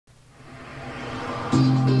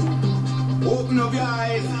Open up your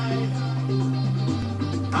eyes and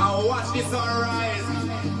watch the sunrise.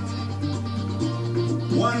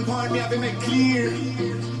 One point me have to make clear.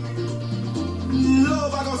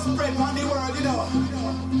 Love I go spread on the world, you know.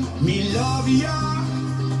 Me love ya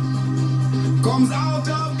comes out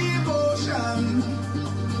of devotion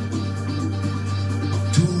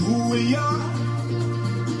to who we are.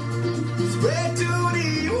 Spread to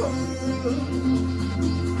the world.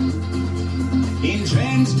 In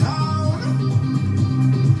Trench Town,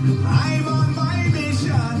 I'm on my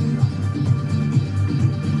mission,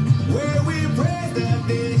 where we praise them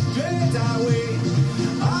day straight away.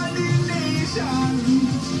 All the nation,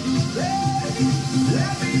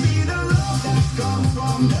 let me be the love that comes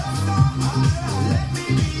from the storm. Let me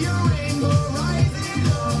be your rainbow rising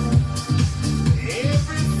up.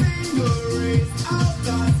 Every single race out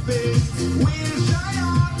of space will shine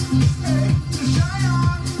on, shine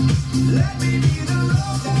on. Let me be the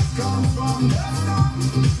love that comes from the storm.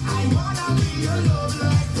 I wanna be your love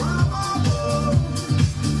like from above.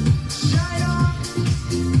 Shine on,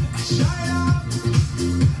 shine on,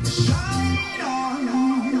 shine on.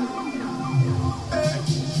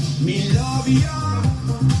 Me love ya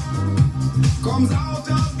comes out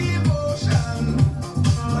of devotion.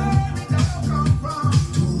 Where did I come from?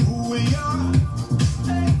 To who we are.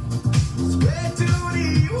 Spread to the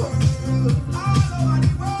world, all over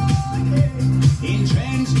the world. In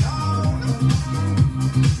Trench Town,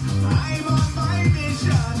 I'm on my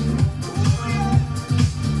mission.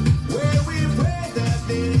 Where we pray that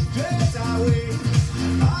they straight away.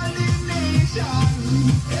 All the nation,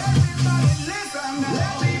 everybody listen.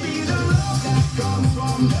 Let me be the love that comes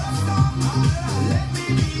from the storm. Let me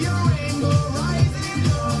be your rainbow rising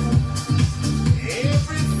up.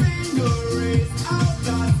 Every single race out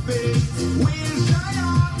of space will shine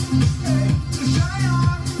on, shine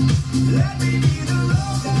on. Let me be the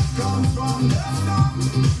love that comes from the storm.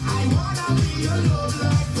 I wanna be your love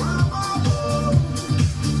like from above.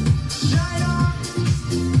 Shine on,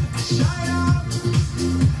 shine on,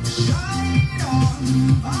 shine on,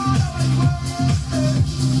 all over the world.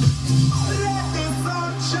 Let the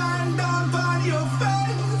sun shine down on your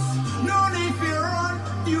face. No need for run,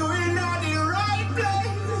 you in the right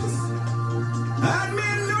place. And me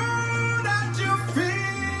know that you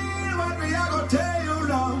feel what me I go tell you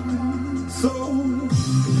now. So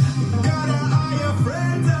gather all your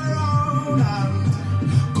friends around and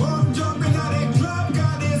come jump in at the club,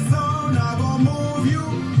 'cause the sound I go move you.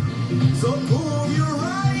 So move you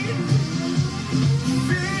right.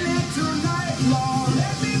 Feel it tonight, Lord.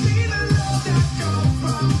 Let me be the love that comes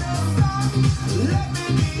from the sun. Let me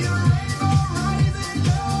be your rainbow rising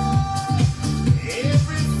up.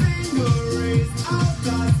 Every single race out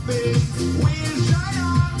of space will shine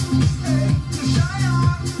on, shine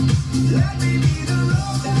on. Let me be the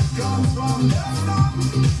love that comes from the sun.